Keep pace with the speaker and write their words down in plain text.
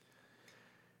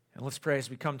And let's pray as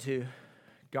we come to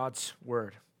God's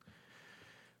word.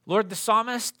 Lord, the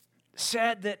psalmist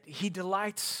said that he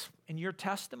delights in your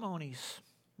testimonies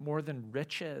more than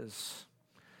riches.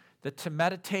 That to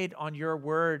meditate on your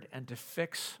word and to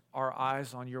fix our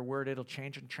eyes on your word, it'll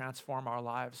change and transform our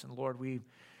lives. And Lord, we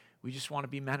just want to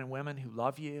be men and women who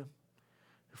love you,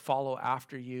 who follow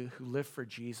after you, who live for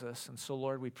Jesus. And so,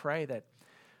 Lord, we pray that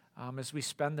as we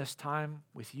spend this time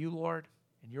with you, Lord,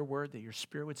 in your word, that your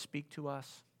Spirit would speak to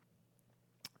us.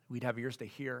 We'd have ears to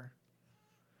hear.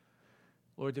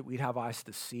 Lord, that we'd have eyes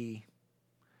to see.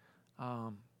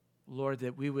 Lord,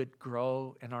 that we would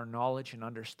grow in our knowledge and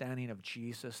understanding of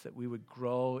Jesus, that we would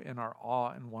grow in our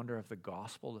awe and wonder of the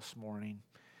gospel this morning.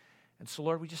 And so,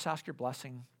 Lord, we just ask your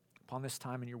blessing upon this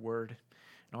time in your word.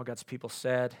 And all God's people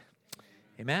said,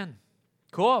 amen.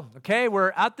 Cool. Okay,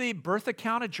 we're at the birth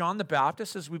account of John the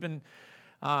Baptist as we've been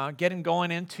getting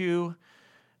going into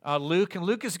Luke. And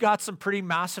Luke has got some pretty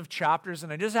massive chapters,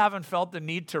 and I just haven't felt the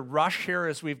need to rush here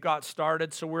as we've got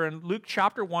started. So we're in Luke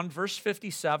chapter 1, verse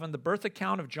 57, the birth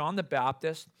account of John the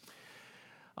Baptist.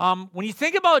 When you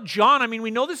think about John, I mean,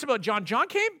 we know this about John. John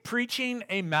came preaching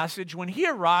a message. When he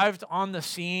arrived on the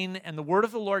scene and the word of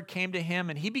the Lord came to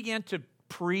him and he began to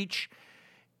preach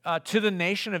to the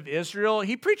nation of Israel,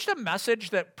 he preached a message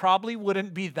that probably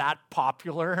wouldn't be that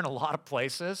popular in a lot of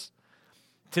places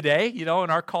today, in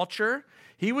our culture.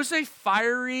 He was a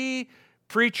fiery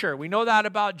preacher. We know that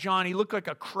about John. He looked like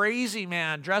a crazy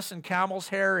man, dressed in camel's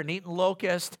hair and eating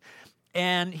locust.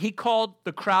 And he called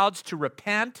the crowds to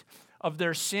repent of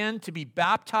their sin, to be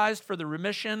baptized for the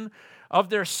remission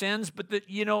of their sins. But,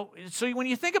 so when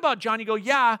you think about John, you go,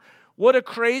 yeah, what a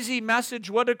crazy message,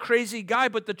 what a crazy guy.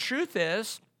 But the truth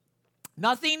is,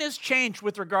 nothing has changed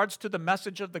with regards to the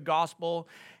message of the gospel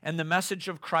and the message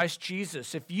of Christ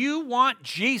Jesus. If you want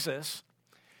Jesus,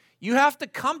 you have to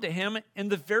come to him in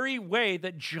the very way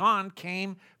that John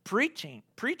came preaching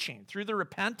through the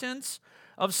repentance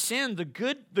of sin,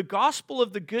 the gospel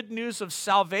of the good news of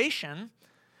salvation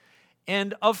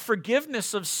and of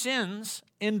forgiveness of sins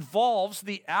involves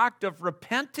the act of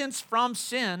repentance from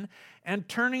sin and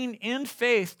turning in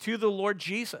faith to the Lord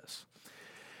Jesus.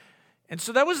 And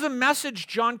so that was the message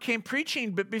John came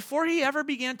preaching. But before he ever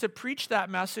began to preach that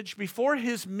message, before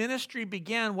his ministry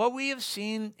began, what we have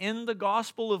seen in the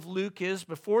Gospel of Luke is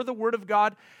before the Word of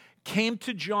God came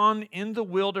to John in the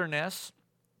wilderness,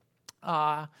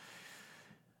 an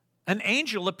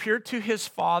angel appeared to his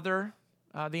father,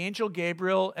 the angel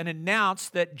Gabriel, and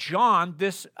announced that John,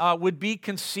 would be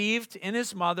conceived in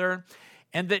his mother,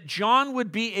 and that John would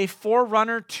be a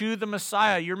forerunner to the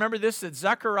Messiah. You remember this, that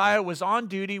Zechariah was on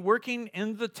duty, working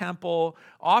in the temple,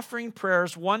 offering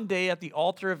prayers one day at the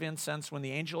altar of incense when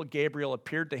the angel Gabriel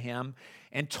appeared to him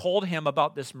and told him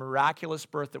about this miraculous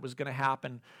birth that was going to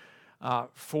happen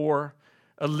for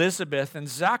Elizabeth. And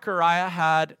Zechariah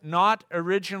had not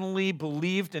initially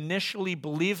believed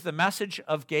the message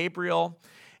of Gabriel.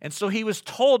 And so he was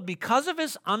told, because of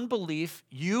his unbelief,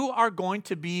 you are going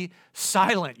to be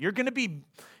silent. You're going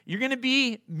to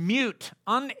be mute,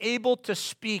 unable to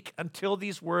speak until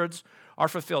these words are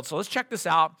fulfilled. So let's check this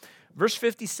out. Verse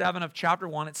 57 of chapter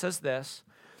 1, it says this: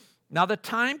 Now the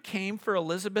time came for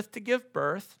Elizabeth to give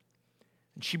birth,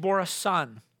 and she bore a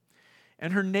son.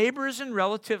 And her neighbors and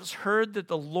relatives heard that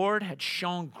the Lord had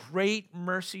shown great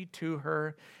mercy to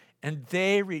her, and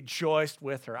they rejoiced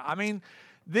with her. I mean,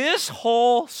 this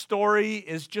whole story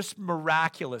is just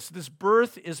miraculous. This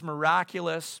birth is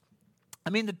miraculous.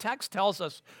 I mean, the text tells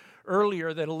us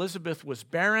earlier that Elizabeth was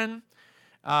barren.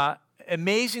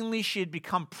 Amazingly, she had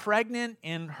become pregnant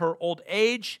in her old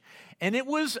age. And it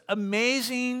was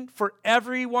amazing for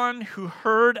everyone who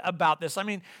heard about this. I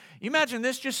mean, you imagine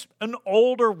this, just an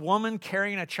older woman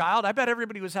carrying a child. I bet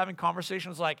everybody was having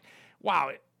conversations like,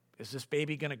 wow, is this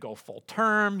baby going to go full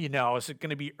term? Is it going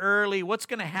to be early? What's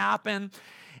going to happen?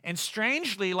 And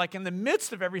strangely, like in the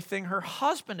midst of everything, her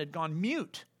husband had gone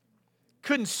mute,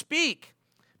 couldn't speak.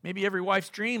 Maybe every wife's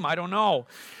dream, I don't know.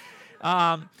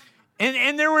 And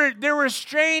there were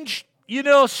strange,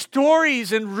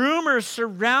 stories and rumors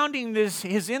surrounding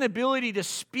his inability to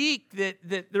speak,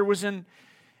 that there was an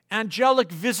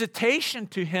angelic visitation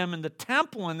to him in the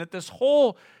temple, and that this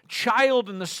whole child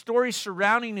and the story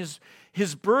surrounding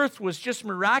his birth was just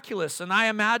miraculous. And I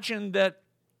imagine that,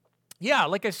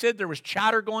 like I said, there was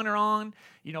chatter going on.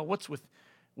 What's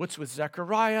with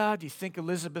Zechariah? Do you think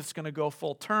Elizabeth's going to go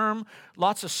full term?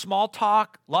 Lots of small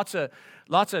talk, lots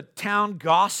of town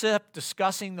gossip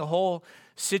discussing the whole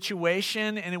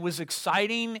situation, and it was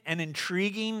exciting and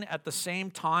intriguing at the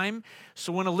same time.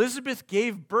 So when Elizabeth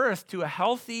gave birth to a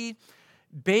healthy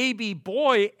baby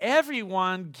boy,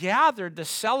 everyone gathered to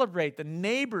celebrate, the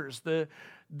neighbors, the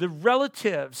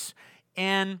relatives,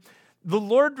 and the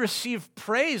Lord received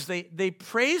praise. They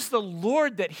praised the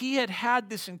Lord that he had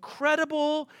this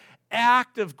incredible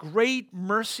act of great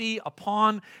mercy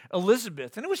upon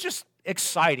Elizabeth. And it was just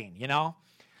exciting,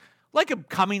 like a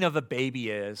coming of a baby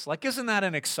is. Like, isn't that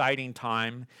an exciting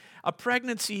time? A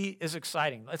pregnancy is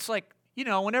exciting. It's like,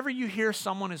 whenever you hear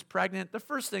someone is pregnant, the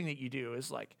first thing that you do is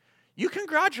like, you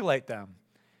congratulate them.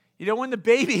 When the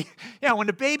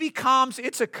baby comes,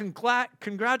 it's a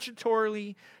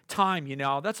congratulatory time,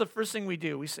 That's the first thing we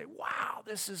do. We say, wow,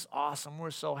 this is awesome.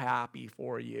 We're so happy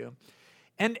for you.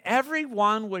 And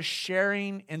everyone was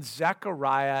sharing in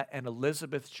Zechariah and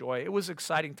Elizabeth's joy. It was an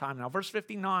exciting time. Now, verse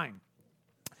 59.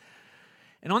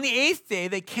 And on the 8th day,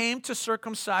 they came to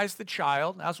circumcise the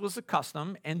child, as was the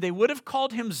custom, and they would have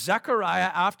called him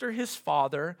Zechariah after his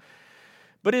father.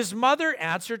 But his mother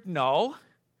answered, no,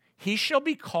 he shall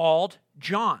be called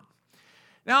John.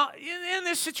 Now, in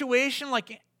this situation,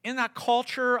 like in that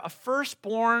culture, a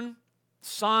firstborn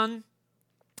son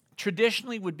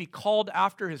traditionally would be called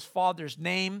after his father's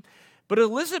name. But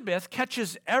Elizabeth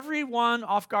catches everyone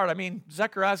off guard. I mean,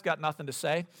 Zechariah's got nothing to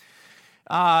say.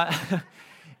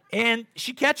 And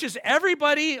she catches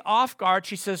everybody off guard.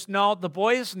 She says, no, the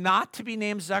boy is not to be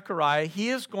named Zechariah. He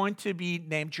is going to be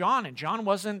named John. And John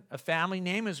wasn't a family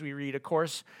name, as we read. Of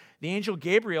course, the angel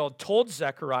Gabriel told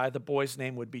Zechariah the boy's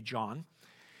name would be John.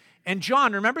 And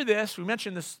John, remember this, we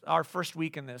mentioned this our first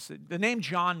week in this. The name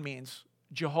John means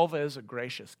Jehovah is a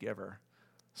gracious giver.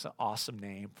 It's an awesome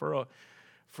name for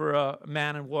a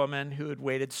man and woman who had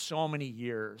waited so many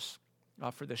years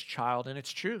for this child. And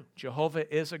it's true.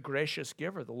 Jehovah is a gracious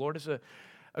giver. The Lord is a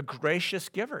gracious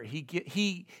giver. He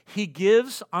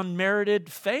gives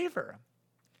unmerited favor.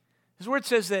 His word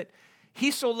says that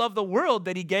he so loved the world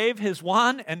that he gave his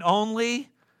one and only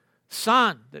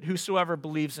Son, that whosoever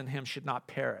believes in him should not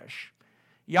perish.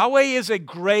 Yahweh is a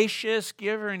gracious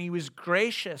giver, and he was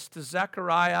gracious to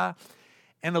Zechariah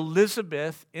and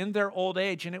Elizabeth in their old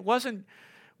age. And it wasn't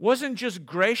just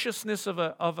graciousness of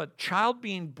a child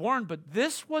being born, but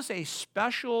this was a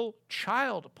special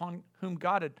child upon whom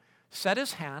God had set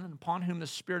his hand and upon whom the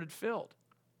Spirit had filled.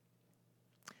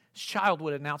 This child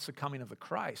would announce the coming of the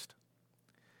Christ.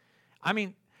 I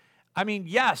mean,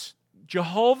 yes,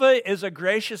 Jehovah is a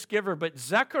gracious giver, but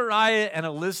Zechariah and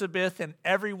Elizabeth and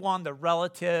everyone, the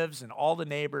relatives and all the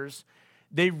neighbors,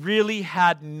 they really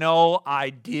had no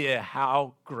idea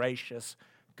how gracious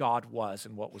God was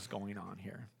and what was going on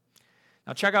here.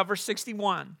 Now check out verse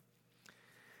 61.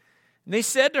 And they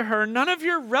said to her, none of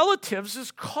your relatives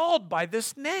is called by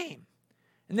this name.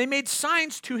 And they made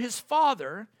signs to his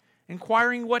father,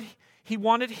 inquiring what he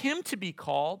wanted him to be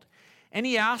called. And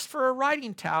he asked for a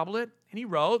writing tablet, and he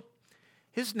wrote,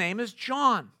 his name is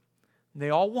John. And they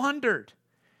all wondered.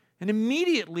 And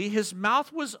immediately his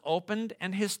mouth was opened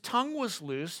and his tongue was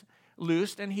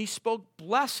loosed, and he spoke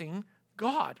blessing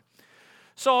God.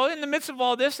 So in the midst of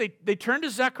all this, they turn to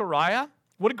Zechariah.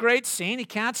 What a great scene. He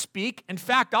can't speak. In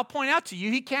fact, I'll point out to you,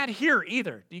 he can't hear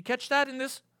either. Do you catch that in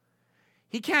this?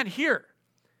 He can't hear,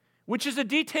 which is a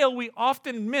detail we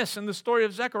often miss in the story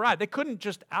of Zechariah. They couldn't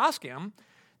just ask him.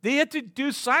 They had to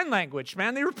do sign language,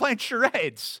 man. They were playing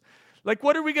charades. Like,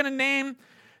 what are we going to name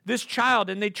this child?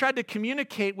 And they tried to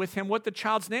communicate with him what the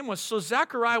child's name was. So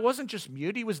Zechariah wasn't just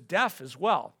mute, he was deaf as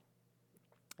well.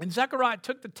 And Zechariah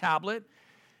took the tablet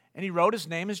and he wrote his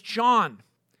name is John.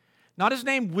 Not his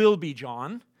name will be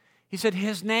John. He said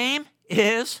his name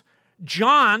is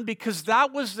John because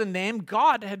that was the name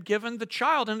God had given the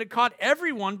child, and it caught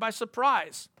everyone by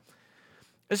surprise.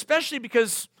 Especially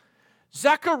because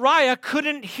Zechariah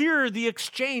couldn't hear the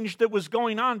exchange that was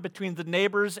going on between the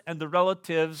neighbors and the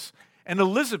relatives and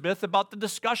Elizabeth about the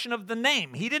discussion of the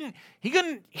name. He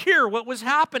couldn't hear what was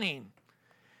happening.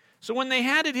 So when they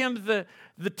handed him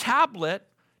the tablet,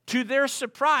 to their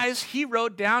surprise, he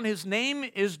wrote down his name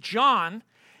is John.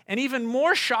 And even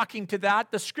more shocking to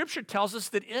that, the scripture tells us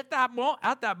that at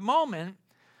that moment,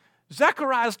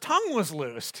 Zechariah's tongue was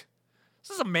loosed.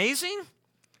 This is amazing.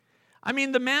 I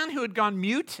mean, the man who had gone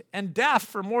mute and deaf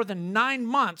for more than 9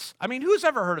 months, I mean, who's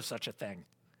ever heard of such a thing?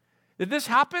 Did this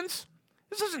happen?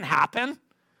 This doesn't happen.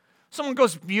 Someone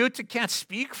goes mute and can't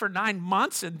speak for 9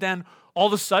 months, and then all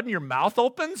of a sudden your mouth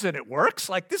opens and it works?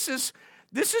 Like, this is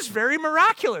very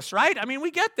miraculous, right? I mean,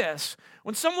 we get this.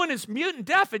 When someone is mute and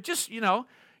deaf, it just,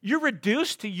 you're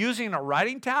reduced to using a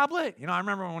writing tablet. I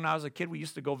remember when I was a kid, we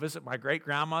used to go visit my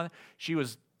great-grandmother. She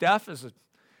was deaf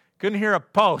couldn't hear a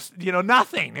post,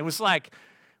 nothing. It was like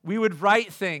we would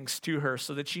write things to her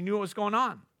so that she knew what was going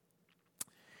on.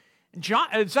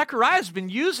 Zechariah has been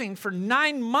using for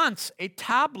 9 months a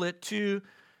tablet to,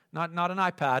 not an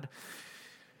iPad,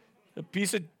 a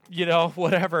piece of,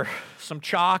 whatever, some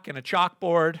chalk and a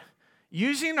chalkboard,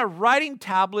 using a writing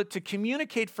tablet to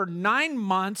communicate for 9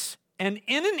 months, and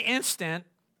in an instant,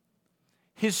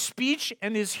 his speech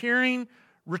and his hearing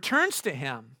returns to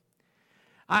him.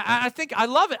 I think I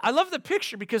love it. I love the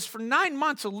picture because for 9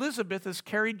 months, Elizabeth has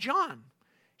carried John.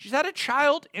 She's had a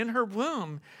child in her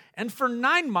womb. And for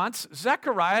 9 months,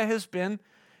 Zechariah has been,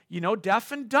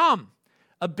 deaf and dumb.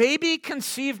 A baby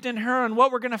conceived in her, and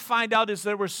what we're going to find out is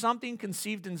there was something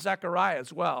conceived in Zechariah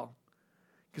as well.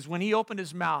 Because when he opened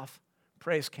his mouth,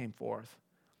 praise came forth.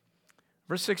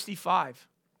 Verse 65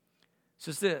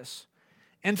 says this,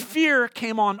 "And fear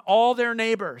came on all their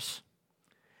neighbors.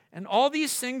 And all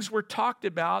these things were talked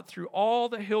about through all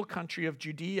the hill country of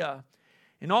Judea.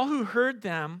 And all who heard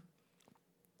them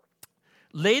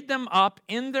laid them up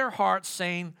in their hearts,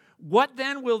 saying, 'What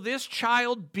then will this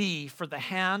child be? For the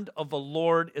hand of the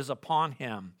Lord is upon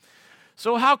him.'"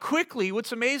 So how quickly,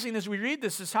 what's amazing as we read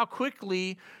this is how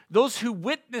quickly those who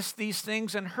witnessed these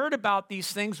things and heard about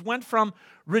these things went from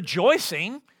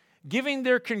rejoicing, giving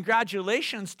their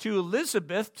congratulations to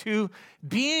Elizabeth, to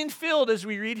being filled, as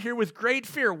we read here, with great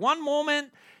fear. One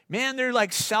moment, man, they're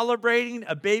like celebrating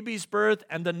a baby's birth,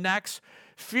 and the next,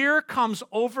 fear comes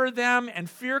over them, and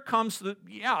fear comes,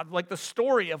 like the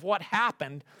story of what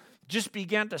happened just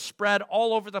began to spread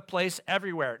all over the place,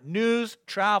 everywhere. News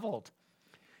traveled.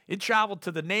 It traveled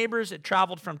to the neighbors. It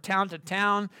traveled from town to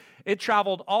town. It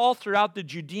traveled all throughout the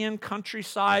Judean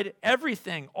countryside.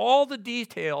 Everything, all the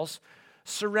details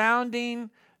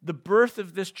surrounding the birth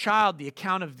of this child, the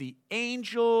account of the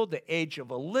angel, the age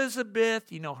of Elizabeth,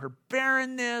 her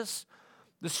barrenness,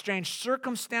 the strange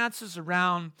circumstances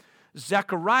around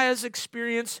Zechariah's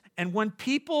experience. And when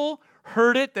people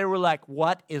heard it, they were like,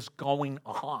 what is going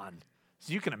on?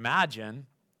 So you can imagine.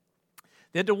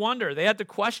 They had to wonder. They had to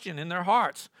question in their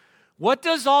hearts, what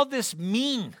does all this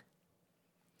mean?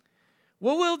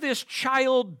 What will this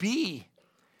child be?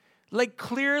 Like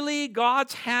clearly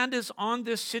God's hand is on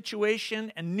this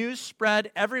situation, and news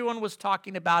spread. Everyone was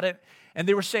talking about it, and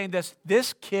they were saying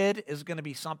this kid is going to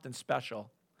be something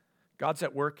special. God's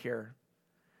at work here.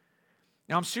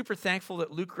 Now I'm super thankful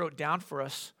that Luke wrote down for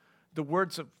us the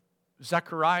words of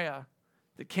Zechariah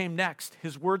that came next,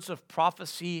 his words of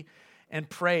prophecy and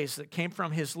praise that came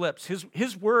from his lips.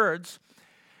 His words,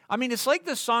 it's like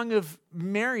the song of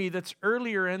Mary that's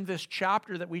earlier in this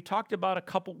chapter that we talked about a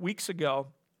couple weeks ago.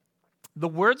 The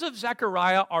words of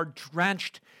Zechariah are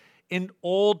drenched in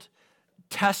Old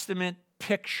Testament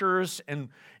pictures and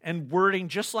wording,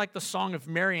 just like the Song of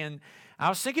Mary. And I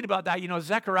was thinking about that.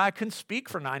 Zechariah couldn't speak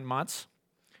for 9 months.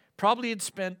 Probably had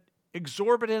spent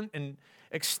exorbitant and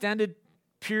extended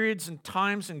periods and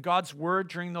times in God's Word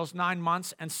during those 9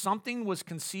 months, and something was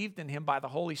conceived in him by the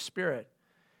Holy Spirit.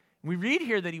 We read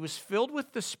here that he was filled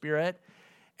with the Spirit,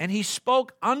 and he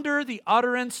spoke under the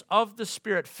utterance of the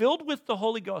Spirit, filled with the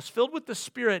Holy Ghost, filled with the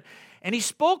Spirit, and he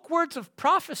spoke words of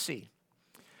prophecy,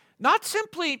 not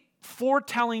simply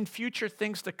foretelling future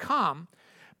things to come,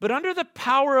 but under the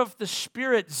power of the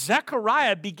Spirit,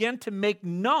 Zechariah began to make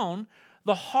known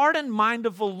the heart and mind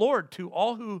of the Lord to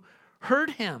all who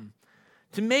heard him,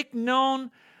 to make known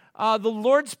the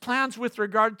Lord's plans with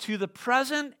regard to the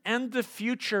present and the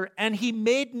future. And he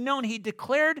made known, he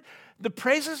declared the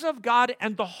praises of God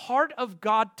and the heart of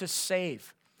God to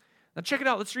save. Now check it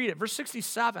out. Let's read it. Verse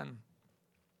 67.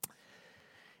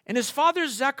 "And his father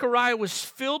Zechariah was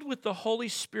filled with the Holy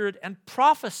Spirit and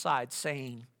prophesied,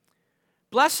 saying,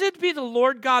 'Blessed be the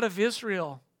Lord God of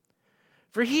Israel,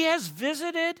 for he has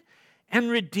visited and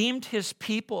redeemed his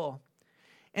people,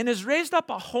 and has raised up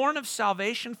a horn of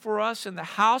salvation for us in the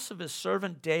house of his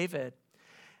servant David,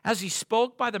 as he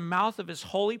spoke by the mouth of his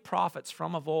holy prophets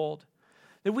from of old,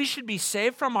 that we should be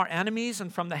saved from our enemies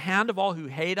and from the hand of all who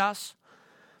hate us,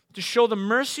 to show the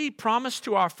mercy promised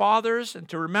to our fathers, and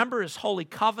to remember his holy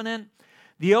covenant,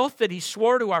 the oath that he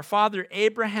swore to our father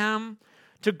Abraham,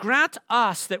 to grant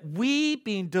us that we,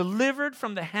 being delivered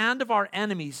from the hand of our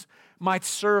enemies, might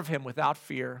serve him without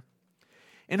fear,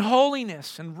 in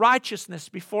holiness and righteousness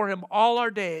before him all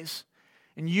our days.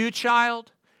 And you,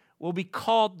 child, will be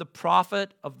called the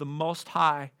prophet of the Most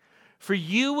High, for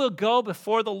you will go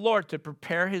before the Lord to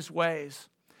prepare his ways,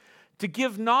 to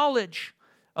give knowledge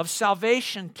of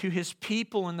salvation to his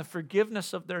people and the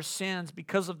forgiveness of their sins,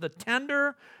 because of the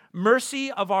tender mercy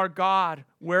of our God,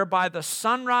 whereby the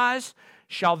sunrise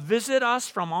shall visit us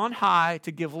from on high,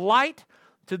 to give light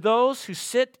to those who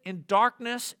sit in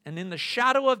darkness and in the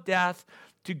shadow of death,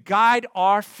 to guide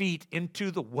our feet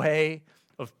into the way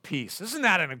of peace. Isn't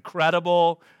that an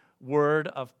incredible word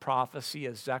of prophecy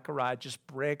as Zechariah just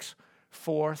breaks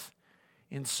forth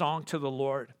in song to the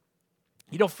Lord.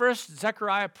 You know, first,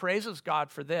 Zechariah praises God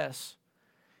for this.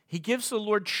 He gives the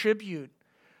Lord tribute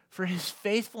for his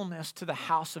faithfulness to the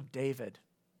house of David.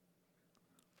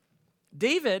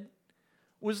 David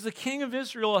was the king of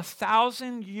Israel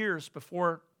 1,000 years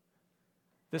before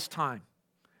this time.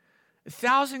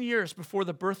 1,000 years before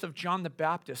the birth of John the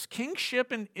Baptist.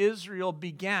 Kingship in Israel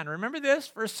began. Remember this,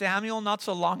 1 Samuel, not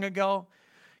so long ago?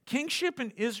 Kingship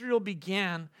in Israel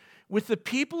began with the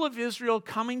people of Israel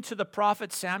coming to the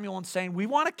prophet Samuel and saying, we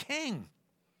want a king.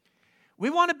 We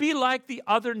want to be like the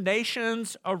other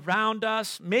nations around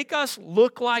us. Make us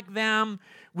look like them.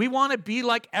 We want to be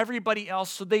like everybody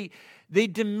else. So they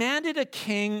demanded a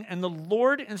king, and the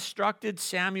Lord instructed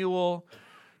Samuel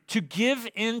to give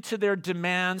in to their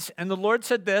demands. And the Lord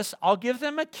said this, I'll give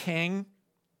them a king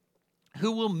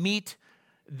who will meet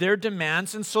their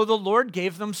demands. And so the Lord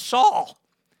gave them Saul.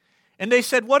 And they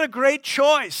said, what a great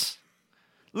choice.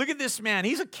 Look at this man.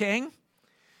 He's a king.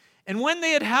 And when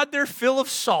they had had their fill of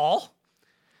Saul,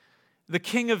 the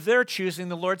king of their choosing,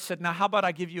 the Lord said, now how about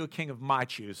I give you a king of my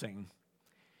choosing?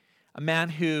 A man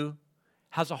who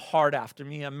has a heart after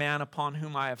me, a man upon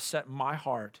whom I have set my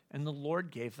heart. And the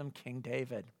Lord gave them King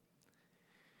David.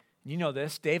 You know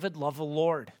this, David loved the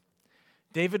Lord.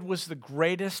 David was the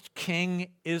greatest king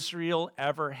Israel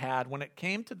ever had. When it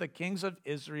came to the kings of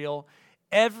Israel,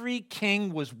 every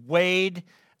king was weighed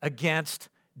against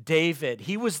David.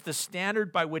 He was the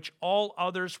standard by which all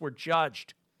others were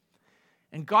judged.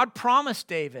 And God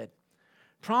promised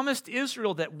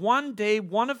Israel that one day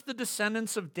one of the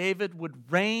descendants of David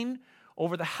would reign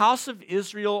over the house of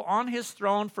Israel on his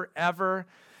throne forever.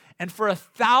 And for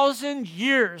 1,000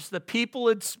 years, the people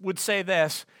would say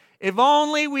this, if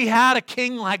only we had a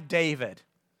king like David.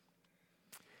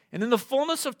 And in the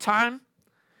fullness of time,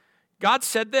 God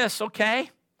said this,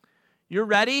 okay, you're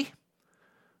ready.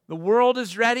 The world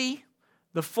is ready.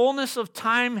 The fullness of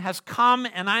time has come,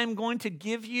 and I am going to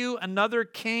give you another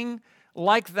king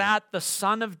like that, the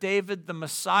Son of David, the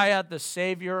Messiah, the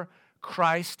Savior,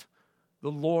 Christ,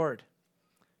 the Lord.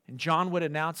 And John would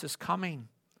announce his coming.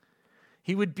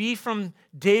 He would be from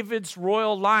David's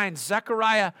royal line.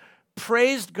 Zechariah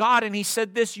praised God, and he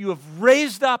said this, you have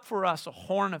raised up for us a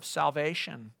horn of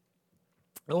salvation.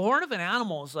 The horn of an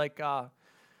animal is like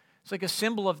it's like a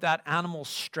symbol of that animal's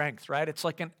strength, right? It's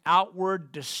like an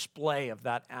outward display of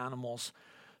that animal's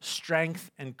strength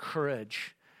and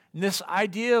courage. And this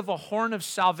idea of a horn of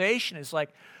salvation is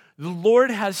like the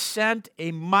Lord has sent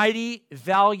a mighty,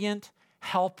 valiant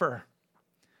helper.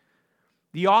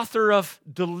 The author of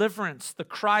deliverance, the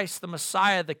Christ, the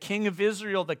Messiah, the King of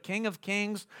Israel, the King of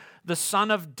Kings, the Son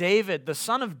of David. The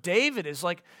Son of David is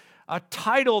like a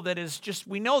title that is just,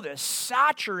 we know this,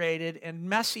 saturated in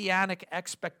messianic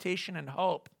expectation and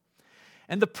hope.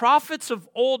 And the prophets of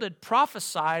old had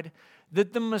prophesied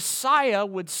that the Messiah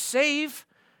would save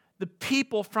the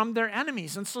people from their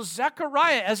enemies. And so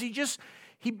Zechariah, as he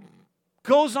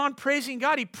goes on praising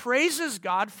God, he praises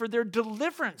God for their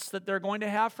deliverance that they're going to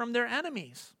have from their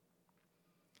enemies.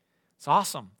 It's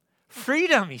awesome.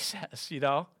 Freedom, he says, in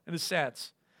a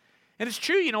sense. And it's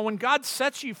true, when God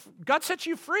sets you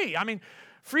free. I mean,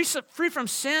 free from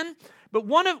sin. But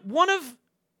one of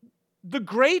the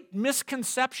great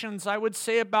misconceptions I would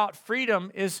say about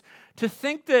freedom is to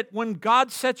think that when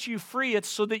God sets you free, it's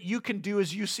so that you can do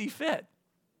as you see fit.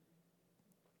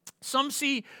 Some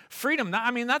see freedom.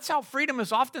 That's how freedom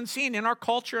is often seen in our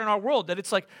culture and our world, that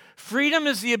it's like freedom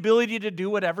is the ability to do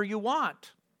whatever you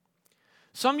want.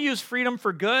 Some use freedom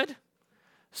for good.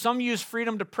 Some use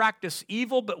freedom to practice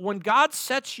evil. But when God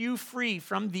sets you free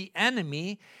from the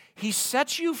enemy, he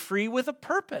sets you free with a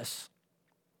purpose.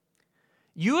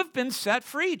 You have been set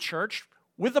free, church,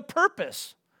 with a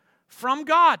purpose from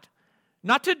God.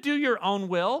 Not to do your own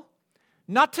will,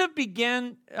 not to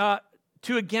begin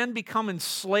to again become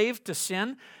enslaved to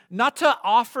sin, not to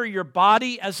offer your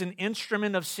body as an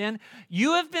instrument of sin.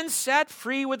 You have been set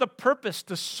free with a purpose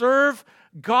to serve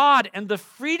God. And the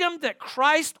freedom that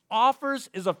Christ offers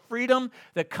is a freedom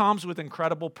that comes with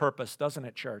incredible purpose, doesn't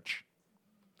it, church?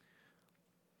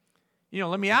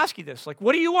 Let me ask you this.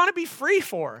 What do you want to be free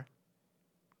for?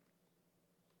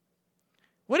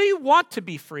 What do you want to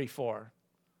be free for?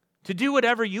 To do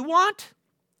whatever you want?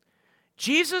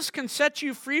 Jesus can set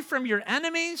you free from your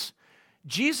enemies.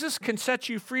 Jesus can set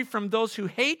you free from those who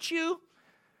hate you.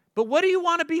 But what do you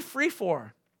want to be free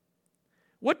for?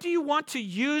 What do you want to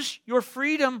use your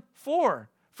freedom for?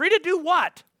 Free to do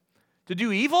what? To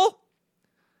do evil?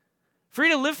 Free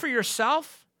to live for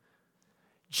yourself?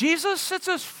 Jesus sets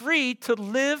us free to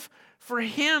live for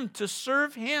Him, to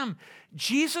serve Him.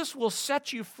 Jesus will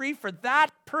set you free for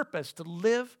that purpose, to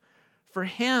live for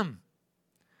Him.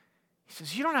 He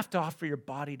says, you don't have to offer your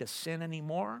body to sin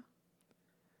anymore.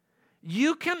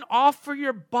 You can offer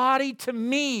your body to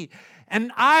me,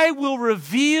 and I will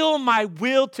reveal my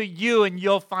will to you, and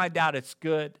you'll find out it's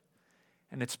good,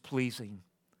 and it's pleasing,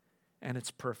 and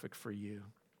it's perfect for you.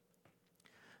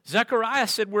 Zechariah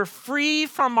said, we're free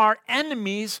from our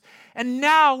enemies, and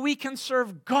now we can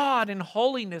serve God in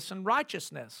holiness and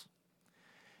righteousness.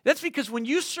 That's because when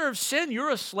you serve sin, you're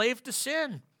a slave to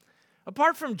sin.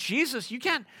 Apart from Jesus, you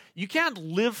can't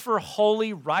live for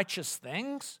holy, righteous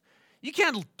things. You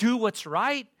can't do what's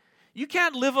right. You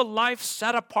can't live a life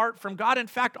set apart from God. In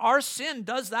fact, our sin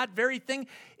does that very thing.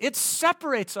 It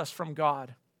separates us from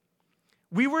God.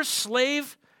 We were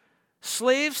slaves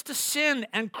to sin,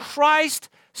 and Christ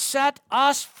set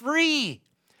us free.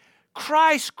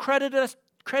 Christ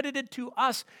credited to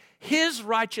us His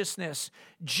righteousness.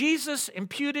 Jesus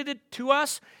imputed it to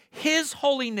us, His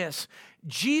holiness.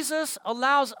 Jesus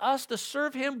allows us to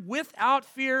serve Him without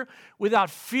fear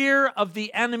of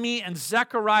the enemy. And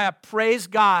Zechariah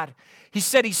praised God. He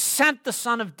said He sent the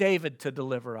Son of David to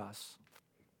deliver us.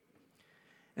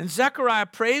 And Zechariah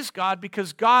praised God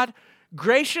because God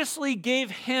graciously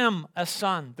gave him a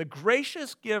son. The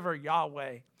gracious giver,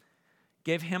 Yahweh,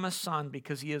 gave him a son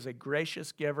because He is a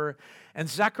gracious giver. And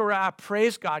Zechariah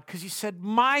praised God because he said,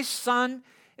 my son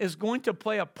is going to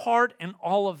play a part in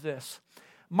all of this.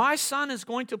 My son is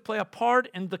going to play a part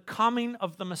in the coming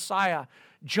of the Messiah.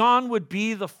 John would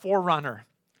be the forerunner.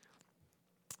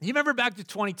 You remember back to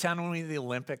 2010 when we had the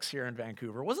Olympics here in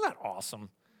Vancouver? Wasn't that awesome?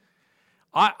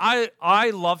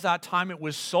 I love that time. It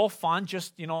was so fun.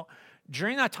 Just,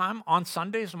 during that time, on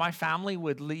Sundays, my family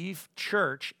would leave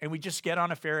church and we'd just get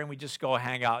on a ferry and we'd just go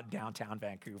hang out in downtown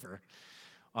Vancouver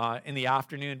in the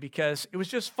afternoon, because it was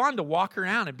just fun to walk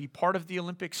around and be part of the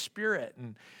Olympic spirit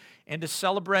and to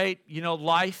celebrate,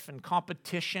 life and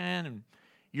competition and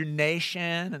your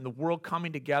nation and the world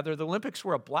coming together. The Olympics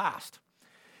were a blast.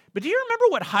 But do you remember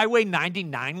what Highway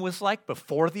 99 was like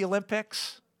before the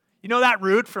Olympics? You know that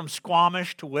route from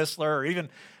Squamish to Whistler, or even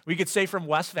we could say from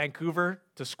West Vancouver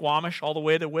to Squamish all the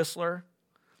way to Whistler?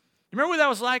 You remember what that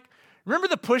was like? Remember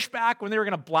the pushback when they were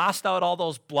going to blast out all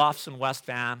those bluffs in West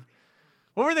Van?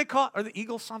 What were they called? Are the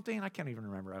Eagles something? I can't even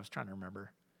remember. I was trying to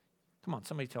remember. Come on,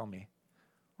 somebody tell me.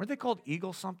 Weren't they called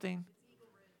Eagle something?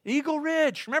 Eagle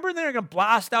Ridge. Remember they were going to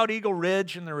blast out Eagle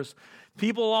Ridge, and there was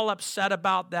people all upset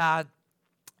about that.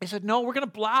 They said, no, we're going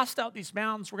to blast out these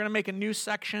mountains. We're going to make a new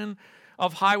section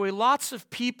of highway. Lots of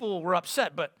people were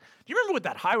upset. But do you remember what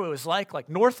that highway was like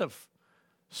north of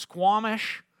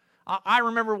Squamish? I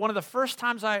remember one of the first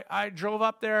times I drove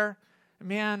up there,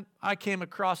 man, I came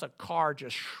across a car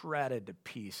just shredded to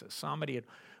pieces. Somebody had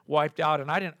wiped out,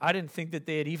 and I didn't think that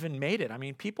they had even made it. I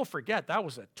mean, people forget that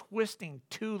was a twisting,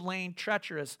 2-lane,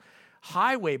 treacherous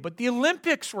highway. But the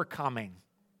Olympics were coming.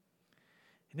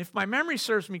 And if my memory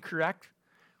serves me correct,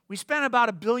 we spent about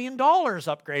 $1 billion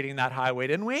upgrading that highway,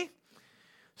 didn't we?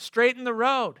 Straighten the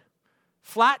road,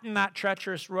 flatten that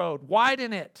treacherous road,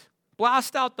 widen it,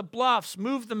 blast out the bluffs,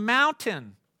 move the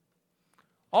mountain.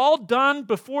 All done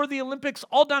before the Olympics,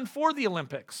 all done for the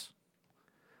Olympics.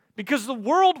 Because the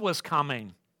world was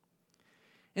coming.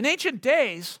 In ancient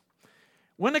days,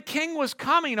 when a king was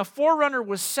coming, a forerunner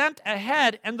was sent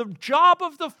ahead, and the job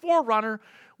of the forerunner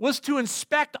was to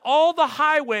inspect all the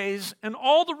highways and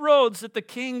all the roads that the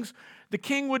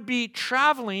king would be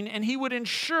traveling, and he would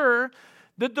ensure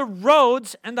that the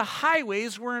roads and the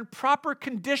highways were in proper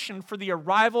condition for the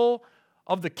arrival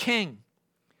of the king.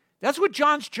 That's what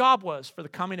John's job was for the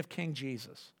coming of King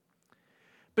Jesus.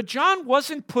 But John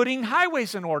wasn't putting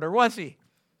highways in order, was he?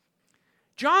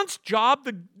 John's job,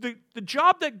 the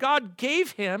job that God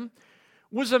gave him,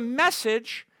 was a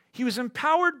message. He was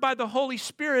empowered by the Holy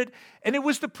Spirit, and it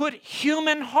was to put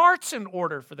human hearts in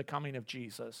order for the coming of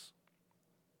Jesus.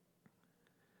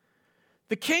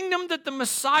 The kingdom that the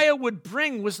Messiah would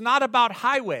bring was not about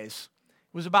highways.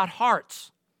 It was about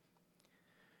hearts.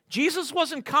 Jesus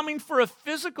wasn't coming for a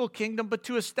physical kingdom, but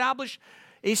to establish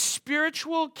a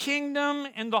spiritual kingdom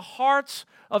in the hearts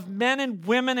of men and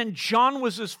women, and John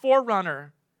was his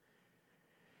forerunner.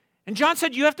 And John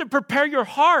said, you have to prepare your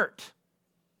heart.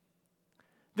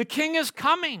 The king is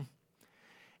coming.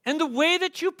 And the way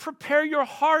that you prepare your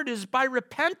heart is by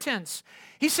repentance.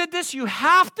 He said this, you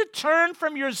have to turn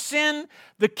from your sin.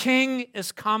 The king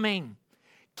is coming.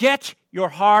 Get your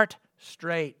heart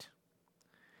straight.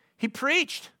 He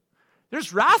preached,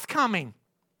 there's wrath coming.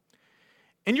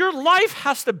 And your life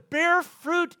has to bear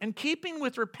fruit in keeping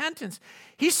with repentance.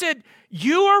 He said,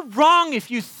 you are wrong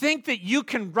if you think that you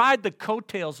can ride the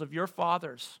coattails of your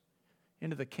fathers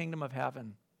into the kingdom of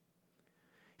heaven.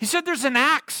 He said there's an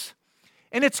axe,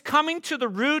 and it's coming to the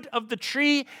root of the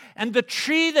tree, and the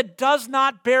tree that does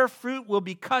not bear fruit will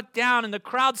be cut down. And the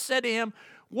crowd said to him,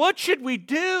 what should we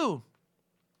do?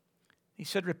 He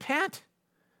said, repent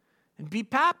and be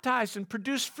baptized and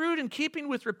produce fruit in keeping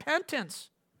with repentance.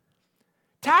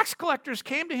 Tax collectors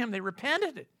came to him. They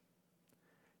repented.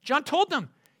 John told them,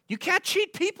 you can't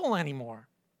cheat people anymore.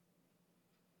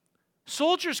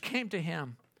 Soldiers came to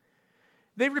him.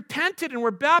 They repented and were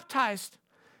baptized.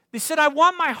 They said, I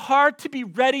want my heart to be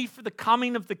ready for the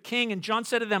coming of the king. And John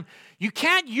said to them, you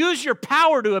can't use your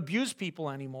power to abuse people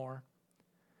anymore.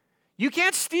 You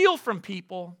can't steal from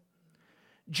people.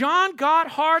 John got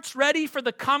hearts ready for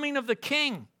the coming of the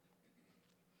king.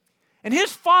 And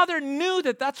his father knew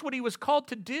that that's what he was called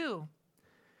to do.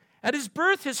 At his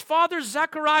birth, his father,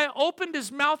 Zechariah, opened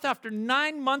his mouth after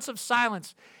 9 months of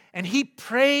silence, and he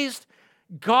praised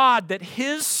God that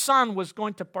his son was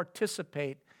going to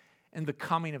participate in the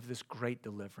coming of this great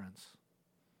deliverance.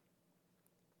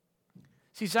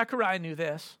 See, Zechariah knew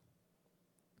this,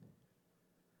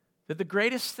 that the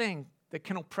greatest thing that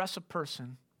can oppress a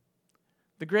person,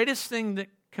 the greatest thing that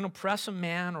can oppress a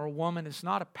man or a woman is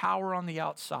not a power on the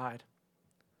outside.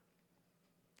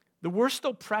 The worst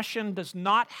oppression does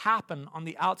not happen on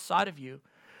the outside of you.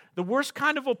 The worst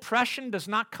kind of oppression does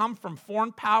not come from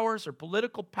foreign powers or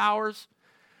political powers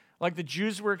like the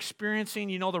Jews were experiencing,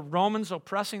 the Romans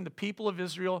oppressing the people of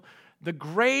Israel. The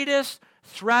greatest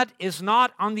threat is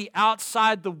not on the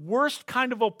outside. The worst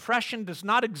kind of oppression does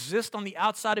not exist on the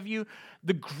outside of you.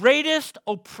 The greatest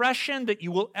oppression that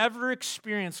you will ever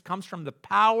experience comes from the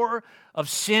power of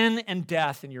sin and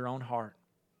death in your own heart.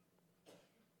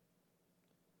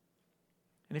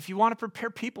 And if you want to prepare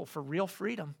people for real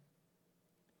freedom,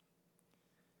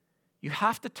 you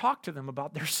have to talk to them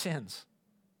about their sins.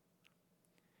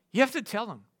 You have to tell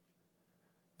them,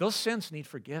 those sins need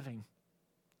forgiving.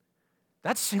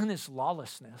 That sin is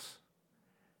lawlessness.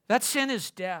 That sin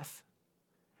is death.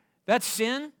 That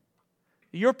sin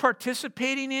that you're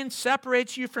participating in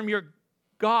separates you from your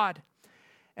God.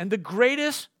 And the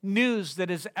greatest news that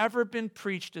has ever been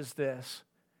preached is this,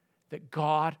 that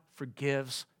God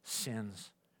forgives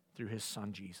sins through his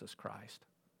son, Jesus Christ.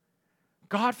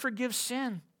 God forgives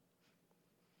sin.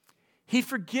 He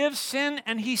forgives sin,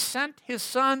 and he sent his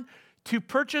son to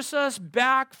purchase us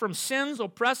back from sin's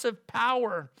oppressive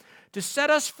power, to set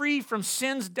us free from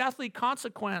sin's deathly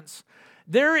consequence.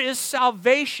 There is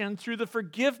salvation through the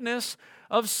forgiveness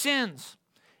of sins.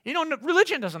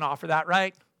 Religion doesn't offer that,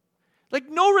 right? Like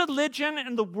no religion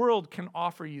in the world can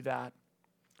offer you that.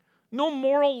 No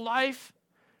moral life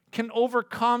can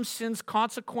overcome sin's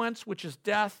consequence, which is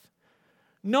death.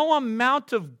 No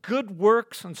amount of good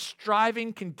works and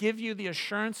striving can give you the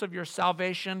assurance of your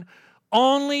salvation.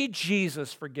 Only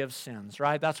Jesus forgives sins,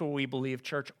 right? That's what we believe,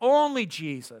 church. Only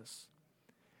Jesus.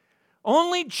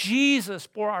 Only Jesus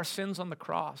bore our sins on the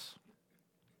cross.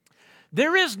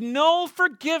 There is no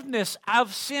forgiveness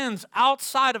of sins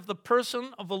outside of the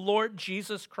person of the Lord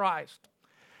Jesus Christ.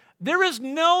 There is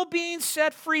no being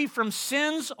set free from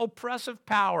sin's oppressive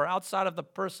power outside of the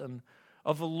person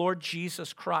of the Lord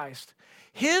Jesus Christ.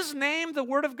 His name, the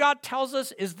Word of God tells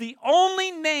us, is the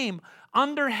only name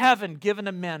under heaven given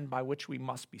to men by which we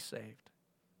must be saved.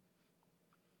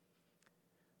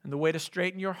 And the way to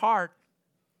straighten your heart,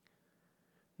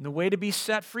 and the way to be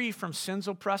set free from sin's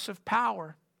oppressive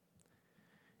power,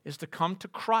 is to come to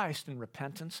Christ in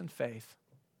repentance and faith.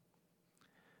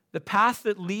 The path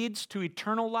that leads to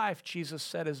eternal life, Jesus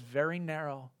said, is very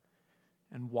narrow,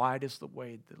 and wide is the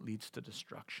way that leads to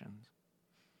destruction.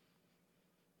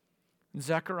 And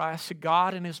Zechariah said,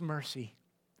 God in his mercy,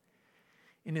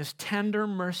 in his tender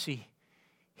mercy,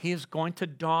 he is going to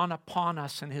dawn upon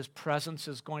us, and his presence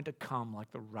is going to come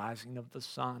like the rising of the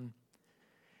sun.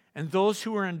 And those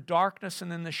who are in darkness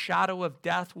and in the shadow of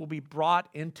death will be brought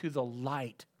into the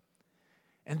light,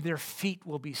 and their feet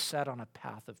will be set on a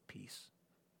path of peace.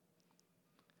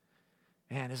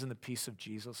 Man, isn't the peace of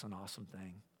Jesus an awesome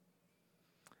thing?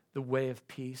 The way of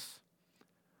peace.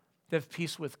 To have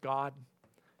peace with God.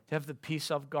 To have the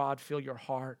peace of God fill your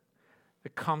heart.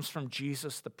 That comes from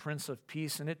Jesus, the Prince of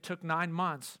Peace. And it took 9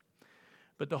 months.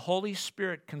 But the Holy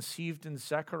Spirit conceived in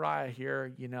Zechariah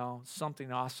here,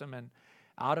 something awesome. And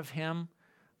out of him,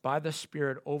 by the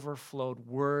Spirit, overflowed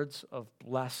words of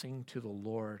blessing to the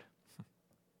Lord.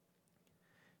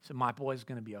 So my boy's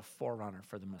going to be a forerunner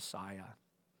for the Messiah.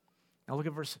 Now look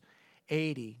at verse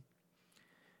 80.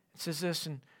 It says this,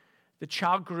 and the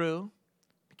child grew,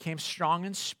 became strong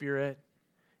in spirit,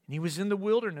 and he was in the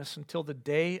wilderness until the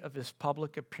day of his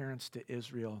public appearance to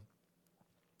Israel.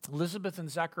 Elizabeth and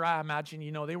Zechariah, I imagine,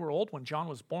 they were old when John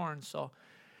was born, so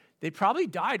they probably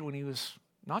died when he was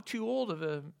not too old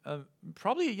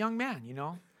probably a young man,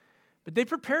 But they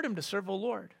prepared him to serve the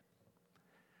Lord.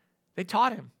 They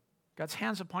taught him, God's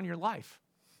hand's upon your life,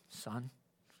 son.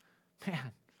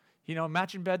 Man,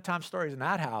 imagine bedtime stories in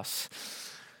that house.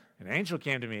 An angel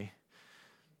came to me.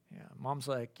 Yeah, mom's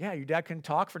like, yeah, your dad couldn't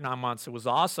talk for 9 months. It was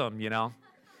awesome,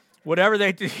 Whatever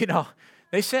they did,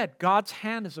 they said, God's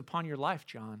hand is upon your life,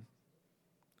 John.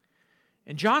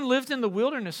 And John lived in the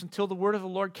wilderness until the word of the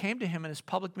Lord came to him and his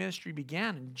public ministry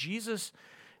began. And Jesus'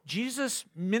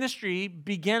 ministry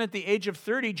began at the age of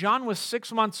 30. John was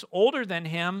 6 months older than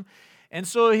him. And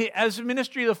so as a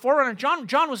ministry of the forerunner,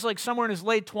 John was like somewhere in his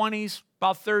late 20s,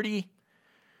 about 30,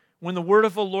 when the word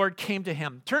of the Lord came to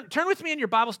him. Turn with me in your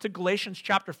Bibles to Galatians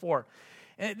chapter 4.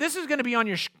 And this is going to be on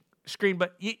your screen,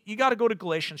 but you got to go to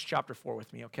Galatians chapter 4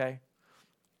 with me, okay?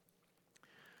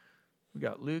 We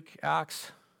got Luke,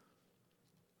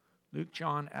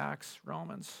 John, Acts,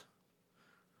 Romans,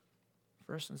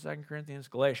 1st and 2nd Corinthians,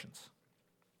 Galatians.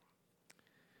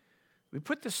 We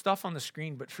put this stuff on the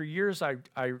screen, but for years I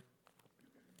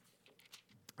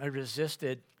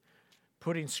resisted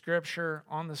putting Scripture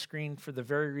on the screen for the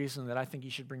very reason that I think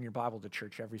you should bring your Bible to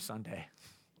church every Sunday.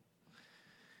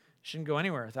 You shouldn't go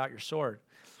anywhere without your sword.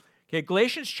 Okay,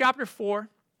 Galatians chapter 4.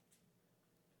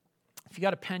 If you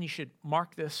got a pen, you should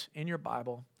mark this in your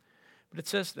Bible. But it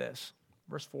says this,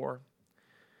 verse 4.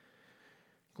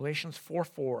 Galatians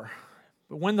 4:4.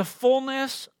 But when the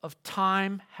fullness of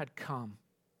time had come,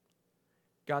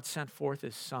 God sent forth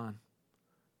his Son,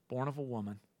 born of a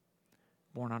woman,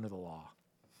 born under the law.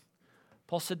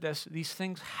 Paul said this, these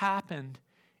things happened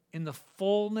in the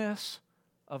fullness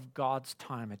of God's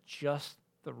time, at just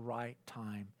the right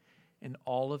time in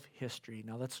all of history.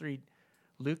 Now let's read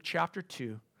Luke chapter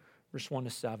 2, verse 1 to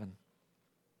 7.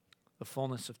 The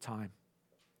fullness of time.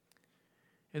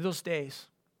 In those days,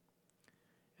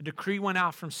 a decree went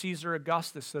out from Caesar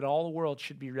Augustus that all the world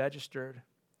should be registered.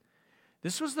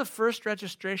 This was the first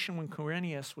registration when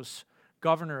Quirinius was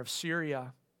governor of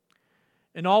Syria.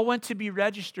 And all went to be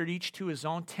registered, each to his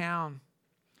own town.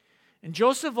 And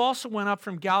Joseph also went up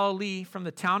from Galilee, from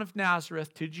the town of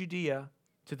Nazareth to Judea,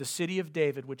 to the city of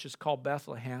David, which is called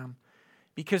Bethlehem,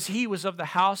 because he was of the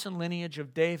house and lineage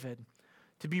of David,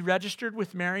 to be registered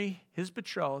with Mary, his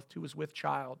betrothed, who was with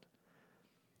child.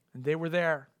 And they were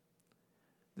there.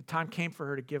 The time came for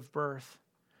her to give birth.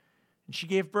 And she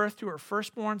gave birth to her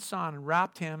firstborn son and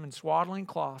wrapped him in swaddling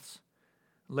cloths,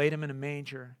 and laid him in a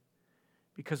manger,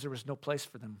 because there was no place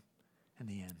for them in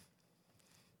the inn.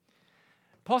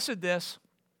 Paul said this,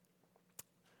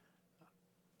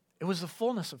 it was the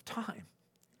fullness of time.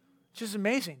 It's just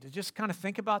amazing to just kind of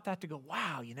think about that, to go,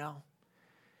 wow,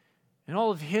 in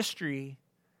all of history,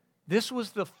 this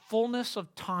was the fullness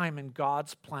of time in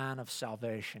God's plan of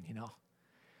salvation,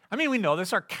 I mean, we know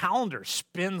this, our calendar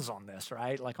spins on this,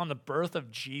 right? Like on the birth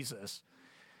of Jesus.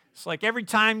 It's like every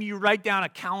time you write down a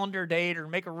calendar date or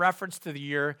make a reference to the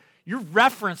year, you're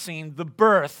referencing the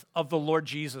birth of the Lord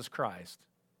Jesus Christ.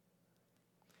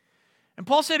 And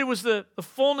Paul said it was the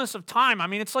fullness of time. I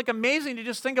mean, it's like amazing to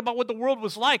just think about what the world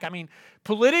was like. I mean,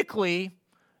 politically,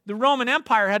 the Roman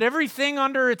Empire had everything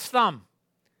under its thumb.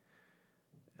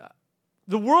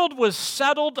 The world was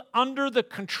settled under the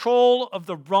control of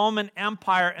the Roman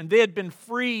Empire, and they had been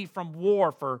free from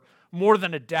war for more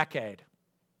than a decade.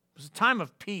 It was a time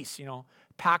of peace,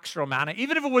 Pax Romana.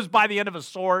 Even if it was by the end of a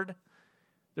sword,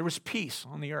 there was peace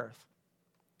on the earth.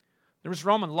 There was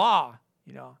Roman law,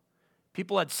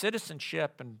 People had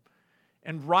citizenship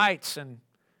and rights, and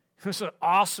it was an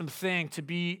awesome thing to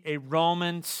be a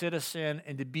Roman citizen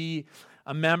and to be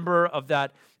a member of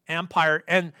that empire.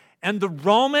 And the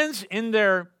Romans, in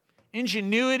their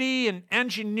ingenuity and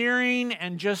engineering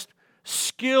and just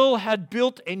skill, had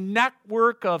built a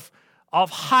network of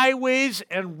highways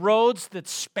and roads that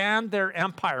spanned their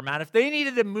empire, man. If they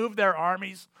needed to move their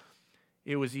armies,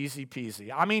 it was easy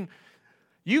peasy. I mean,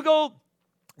 you go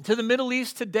to the Middle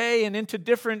East today and into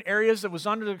different areas that was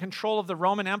under the control of the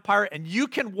Roman Empire, and you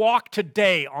can walk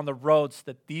today on the roads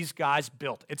that these guys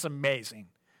built. It's amazing.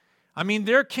 I mean,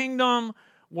 their kingdom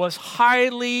was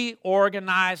highly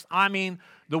organized. I mean,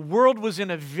 the world was in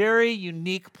a very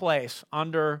unique place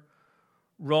under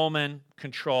Roman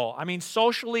control. I mean,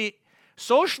 socially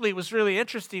it was really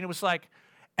interesting. It was like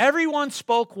everyone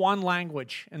spoke one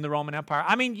language in the Roman Empire.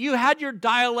 I mean, you had your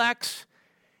dialects,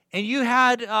 and you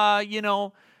had,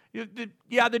 the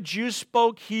Jews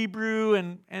spoke Hebrew,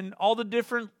 and all the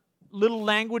different little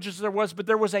languages there was, but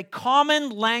there was a common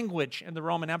language in the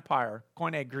Roman Empire,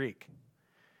 Koine Greek.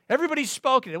 Everybody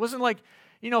spoke it. It wasn't like,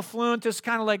 fluent, just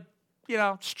kind of like,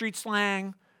 street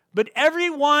slang. But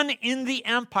everyone in the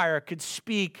empire could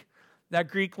speak that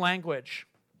Greek language.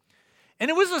 And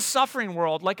it was a suffering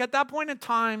world. Like at that point in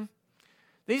time,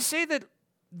 they say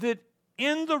that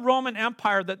in the Roman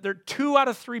Empire that 2 out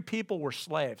of 3 people were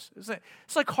slaves.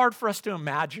 It's like hard for us to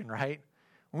imagine, right?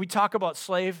 When we talk about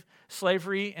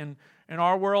slavery in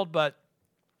our world, but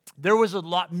there was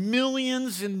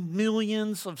millions and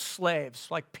millions of slaves.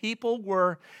 Like people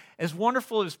were, as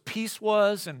wonderful as peace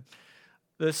was and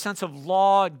the sense of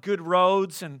law and good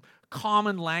roads and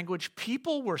common language,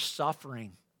 people were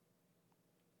suffering.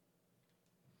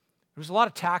 There was a lot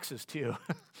of taxes too.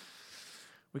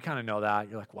 We kind of know that.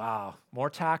 You're like, wow, more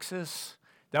taxes?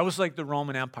 That was like the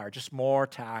Roman Empire, just more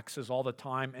taxes all the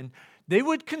time. And they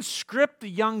would conscript the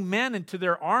young men into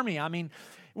their army. I mean,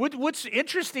 what's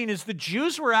interesting is the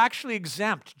Jews were actually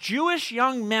exempt. Jewish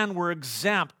young men were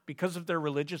exempt because of their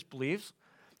religious beliefs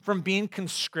from being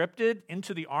conscripted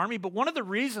into the army. But one of the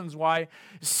reasons why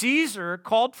Caesar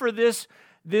called for this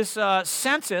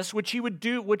census, which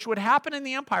would happen in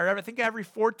the empire, I think every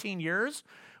 14 years,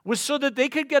 was so that they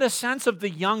could get a sense of the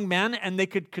young men and they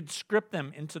could conscript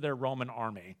them into their Roman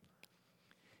army.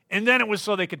 And then it was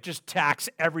so they could just tax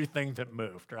everything that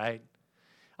moved, right?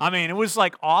 I mean, it was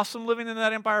like awesome living in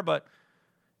that empire, but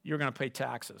you're going to pay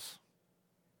taxes.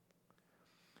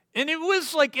 And it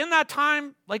was like in that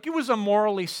time, like it was a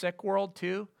morally sick world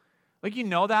too. Like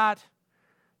that.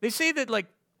 They say that like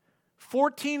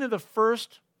 14 of the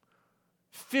first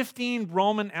 15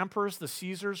 Roman emperors, the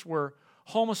Caesars, were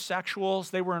homosexuals.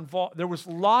 They were involved. There was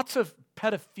lots of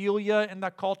pedophilia in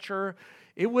that culture.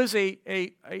 It was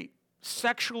a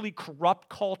sexually corrupt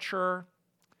culture.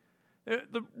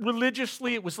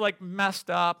 Religiously, it was like messed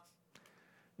up.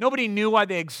 Nobody knew why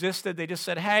they existed. They just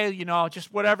said, hey,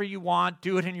 just whatever you want,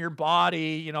 do it in your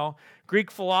body.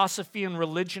 Greek philosophy and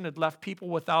religion had left people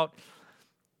without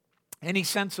any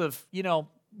sense of,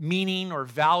 meaning or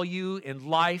value in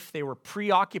life. They were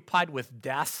preoccupied with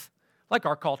death, like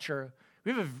our culture.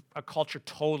 We have a culture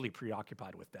totally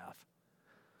preoccupied with death.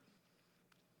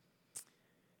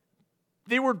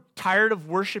 They were tired of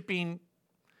worshiping,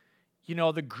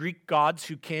 the Greek gods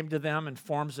who came to them in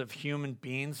forms of human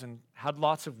beings and had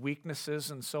lots of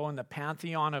weaknesses. And so in the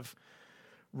pantheon of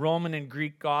Roman and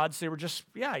Greek gods, they were just,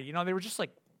 they were just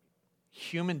like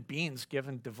human beings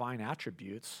given divine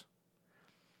attributes.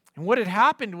 And what had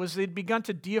happened was they'd begun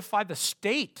to deify the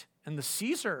state and the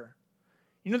Caesar.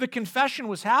 The confession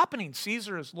was happening.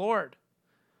 Caesar is Lord.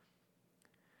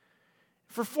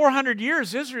 For 400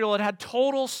 years, Israel had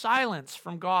total silence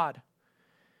from God.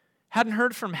 Hadn't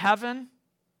heard from heaven.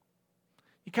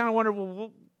 You kind of wonder,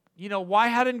 well, why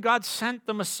hadn't God sent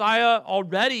the Messiah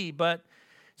already? But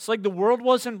it's like the world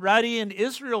wasn't ready and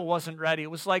Israel wasn't ready.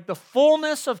 It was like the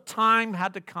fullness of time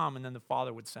had to come and then the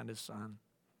Father would send his Son.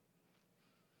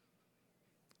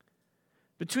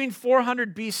 Between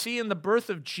 400 BC and the birth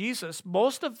of Jesus,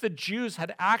 most of the Jews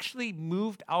had actually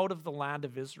moved out of the land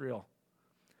of Israel.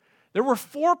 There were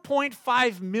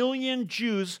 4.5 million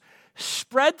Jews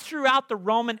spread throughout the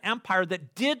Roman Empire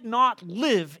that did not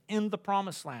live in the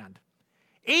Promised Land.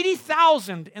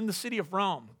 80,000 in the city of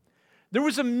Rome. There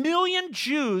was 1 million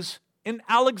Jews in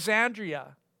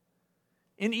Alexandria,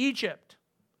 in Egypt.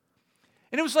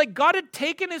 And it was like God had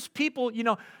taken his people,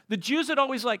 the Jews had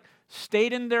always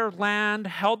stayed in their land,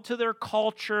 held to their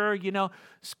culture,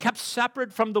 kept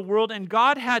separate from the world, and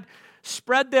God had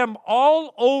spread them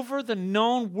all over the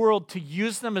known world to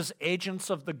use them as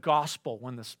agents of the gospel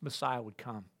when the Messiah would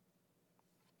come.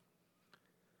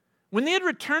 When they had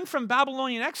returned from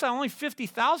Babylonian exile, only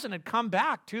 50,000 had come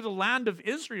back to the land of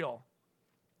Israel.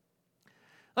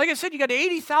 Like I said, you got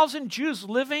 80,000 Jews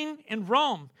living in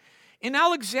Rome. In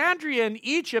Alexandria in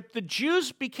Egypt, the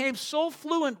Jews became so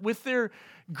fluent with their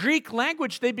Greek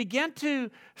language, they began to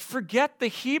forget the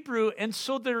Hebrew, and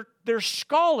so their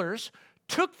scholars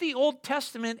took the Old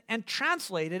Testament and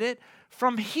translated it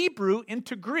from Hebrew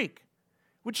into Greek,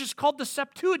 which is called the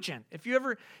Septuagint. If you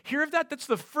ever hear of that, that's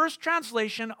the first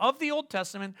translation of the Old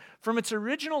Testament from its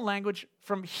original language,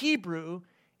 from Hebrew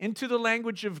into the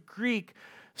language of Greek,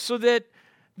 so that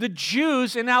the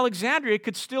Jews in Alexandria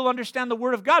could still understand the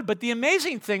Word of God. But the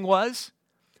amazing thing was,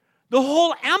 the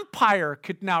whole empire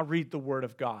could now read the Word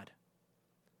of God.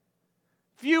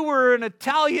 If you were an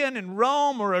Italian in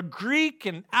Rome or a Greek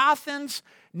in Athens,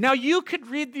 now you could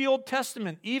read the Old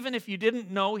Testament even if you didn't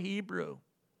know Hebrew.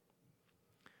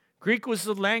 Greek was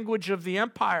the language of the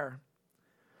empire.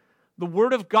 The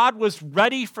Word of God was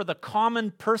ready for the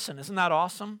common person. Isn't that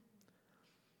awesome?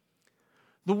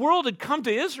 The world had come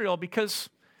to Israel because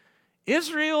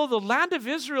Israel, the land of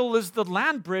Israel, is the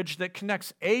land bridge that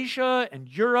connects Asia and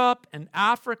Europe and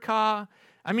Africa.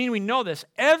 I mean, we know this.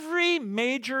 Every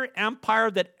major empire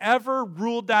that ever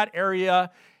ruled that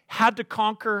area had to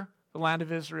conquer the land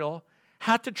of Israel,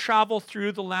 had to travel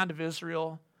through the land of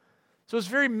Israel. So it's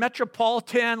very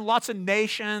metropolitan, lots of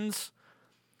nations.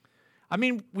 I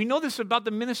mean, we know this about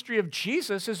the ministry of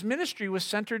Jesus. His ministry was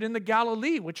centered in the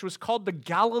Galilee, which was called the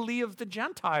Galilee of the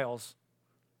Gentiles.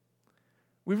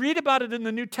 We read about it in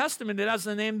the New Testament. It has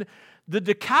the name, the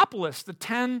Decapolis, the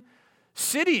 10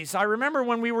 cities. I remember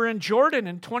when we were in Jordan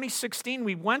in 2016,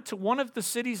 we went to one of the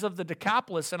cities of the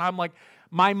Decapolis, and I'm like,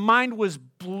 my mind was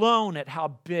blown at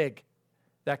how big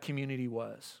that community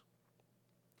was.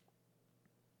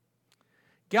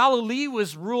 Galilee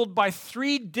was ruled by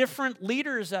 3 different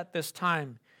leaders at this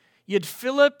time. You had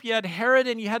Philip, you had Herod,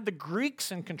 and you had the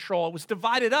Greeks in control. It was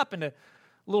divided up into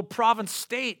little province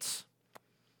states.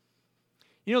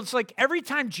 You know, it's like every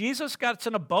time Jesus gets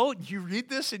in a boat, you read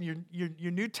this in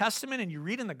your New Testament and you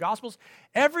read in the Gospels,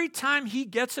 every time he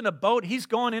gets in a boat, he's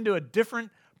going into a different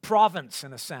province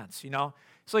in a sense, you know.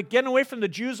 It's like getting away from the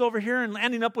Jews over here and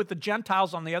ending up with the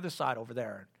Gentiles on the other side over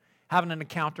there, having an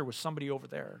encounter with somebody over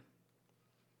there.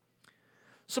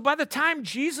 So by the time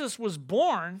Jesus was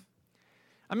born,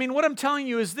 I mean, what I'm telling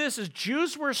you is this, is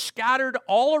Jews were scattered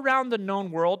all around the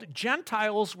known world.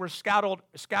 Gentiles were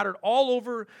scattered all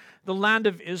over the land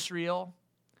of Israel.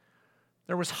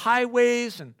 There was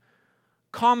highways and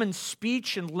common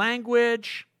speech and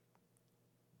language.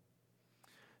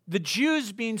 The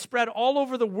Jews being spread all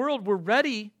over the world were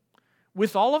ready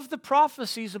with all of the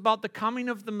prophecies about the coming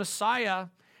of the Messiah,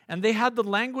 and they had the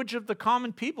language of the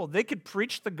common people. They could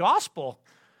preach the gospel.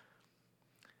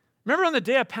 Remember on the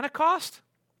day of Pentecost?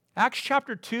 Acts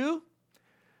chapter 2,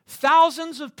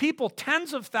 thousands of people,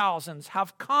 tens of thousands,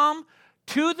 have come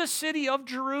to the city of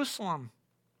Jerusalem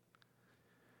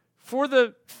for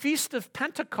the feast of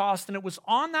Pentecost, and it was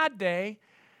on that day,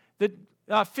 that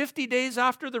 50 days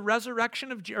after the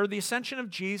resurrection or the ascension of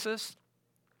Jesus,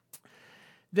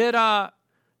 that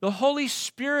the Holy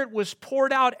Spirit was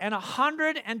poured out, and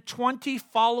 120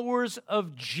 followers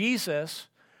of Jesus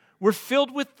were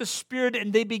filled with the Spirit,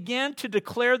 and they began to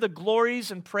declare the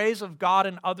glories and praise of God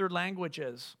in other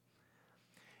languages.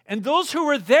 And those who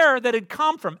were there that had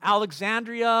come from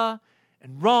Alexandria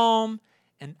and Rome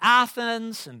and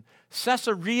Athens and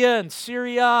Caesarea and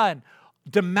Syria and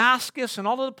Damascus and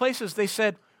all of the places, they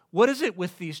said, what is it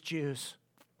with these Jews?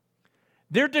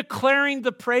 They're declaring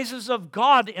the praises of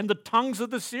God in the tongues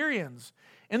of the Syrians,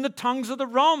 in the tongues of the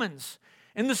Romans,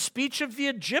 in the speech of the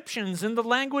Egyptians, in the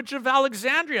language of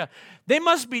Alexandria. They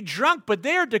must be drunk, but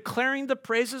they are declaring the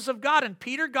praises of God. And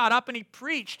Peter got up and he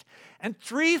preached, and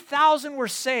 3,000 were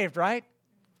saved, right?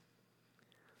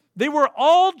 They were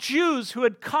all Jews who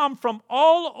had come from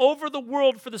all over the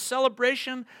world for the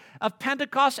celebration of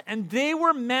Pentecost, and they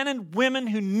were men and women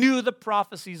who knew the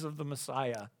prophecies of the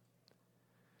Messiah.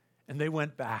 And they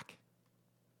went back,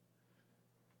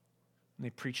 and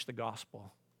they preached the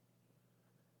gospel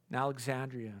in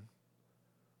Alexandria and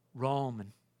Rome,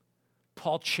 and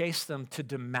Paul chased them to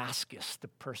Damascus to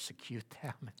persecute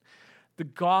them. The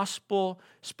gospel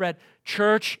spread.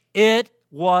 Church, it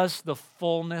was the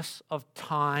fullness of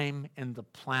time in the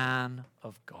plan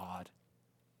of God.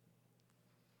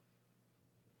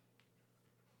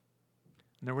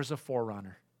 And there was a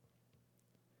forerunner,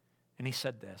 and he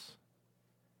said this,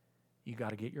 you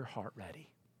got to get your heart ready.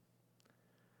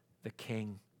 The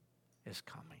King is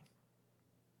coming.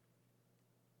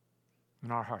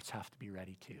 And our hearts have to be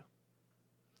ready too.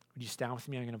 Would you stand with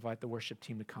me? I'm going to invite the worship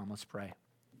team to come. Let's pray.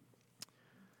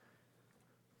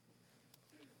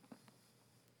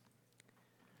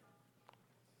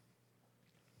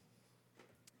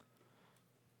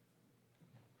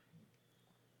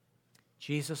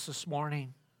 Jesus, this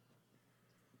morning,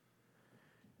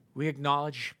 we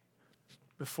acknowledge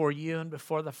before you and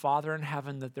before the Father in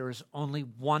heaven that there is only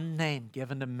one name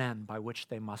given to men by which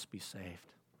they must be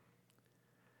saved.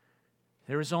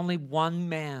 There is only one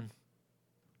man,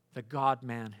 the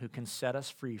God-man, who can set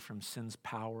us free from sin's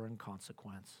power and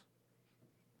consequence.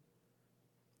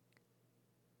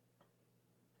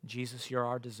 Jesus, you're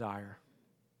our desire.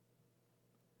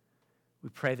 We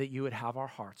pray that you would have our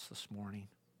hearts this morning.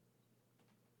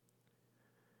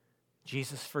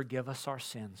 Jesus, forgive us our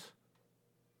sins.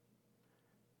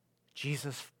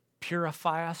 Jesus,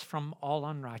 purify us from all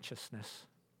unrighteousness.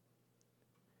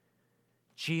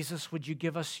 Jesus, would you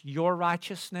give us your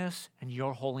righteousness and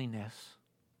your holiness?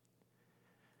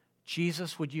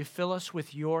 Jesus, would you fill us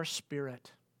with your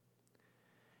Spirit?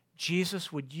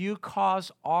 Jesus, would you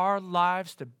cause our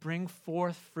lives to bring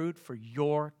forth fruit for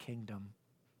your kingdom?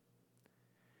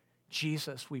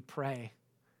 Jesus, we pray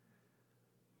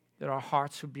that our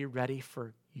hearts would be ready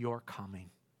for your coming.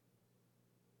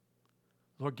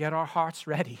 Lord, get our hearts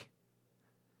ready.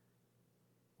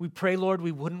 We pray, Lord,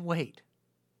 we wouldn't wait,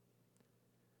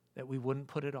 that we wouldn't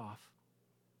put it off,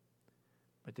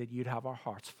 but that you'd have our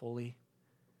hearts fully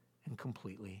and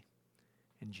completely.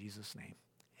 In Jesus' name,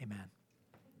 amen.